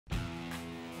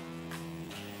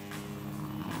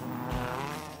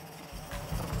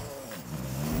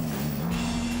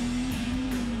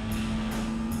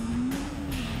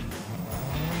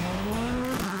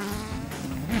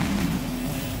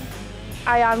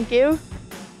I am Gail.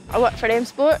 I work for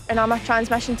eSports and I'm a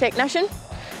transmission technician.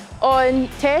 On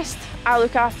test, I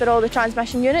look after all the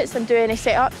transmission units and do any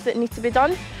setups that need to be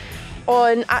done.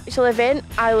 On actual event,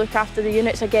 I look after the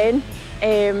units again,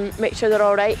 make sure they're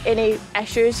all right. Any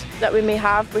issues that we may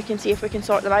have, we can see if we can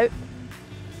sort them out.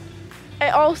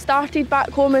 It all started back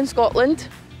home in Scotland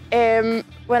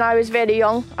when I was very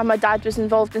young and my dad was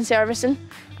involved in servicing,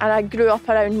 and I grew up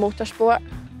around motorsport,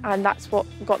 and that's what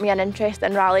got me an interest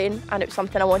in rallying, and it was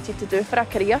something I wanted to do for a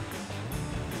career.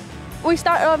 We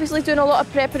started obviously doing a lot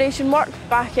of preparation work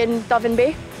back in Doven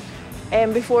Bay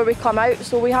before we come out,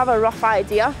 so we have a rough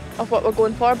idea of what we're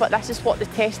going for, but this is what the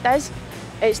test is.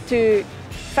 It's to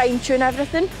fine-tune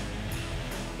everything.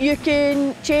 You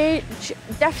can change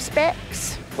diff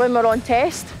specs when we're on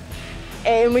test,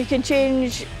 and we can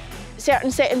change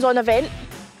certain settings on event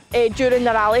during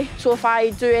the rally. So if I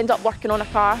do end up working on a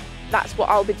car, that's what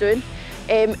I'll be doing.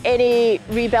 Any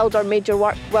rebuild or major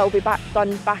work will be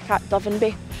done back at Doven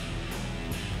Bay.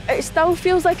 It still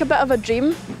feels like a bit of a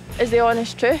dream, is the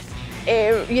honest truth.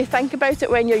 You think about it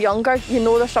when you're younger, you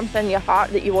know there's something in your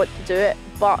heart that you want to do it,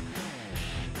 but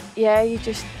yeah,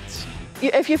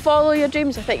 if you follow your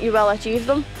dreams, I think you will achieve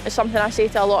them. It's something I say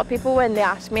to a lot of people when they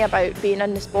ask me about being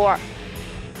in the sport.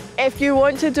 If you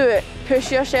want to do it,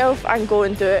 push yourself and go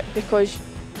and do it, because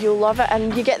you'll love it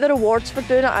and you get the rewards for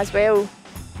doing it as well.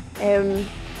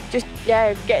 Just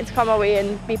getting to come away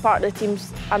and be part of the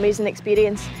team's amazing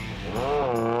experience.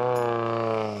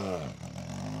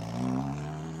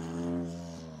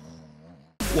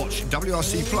 Watch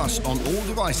WRC Plus on all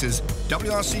devices,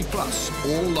 WRC Plus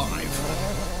All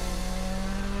Live.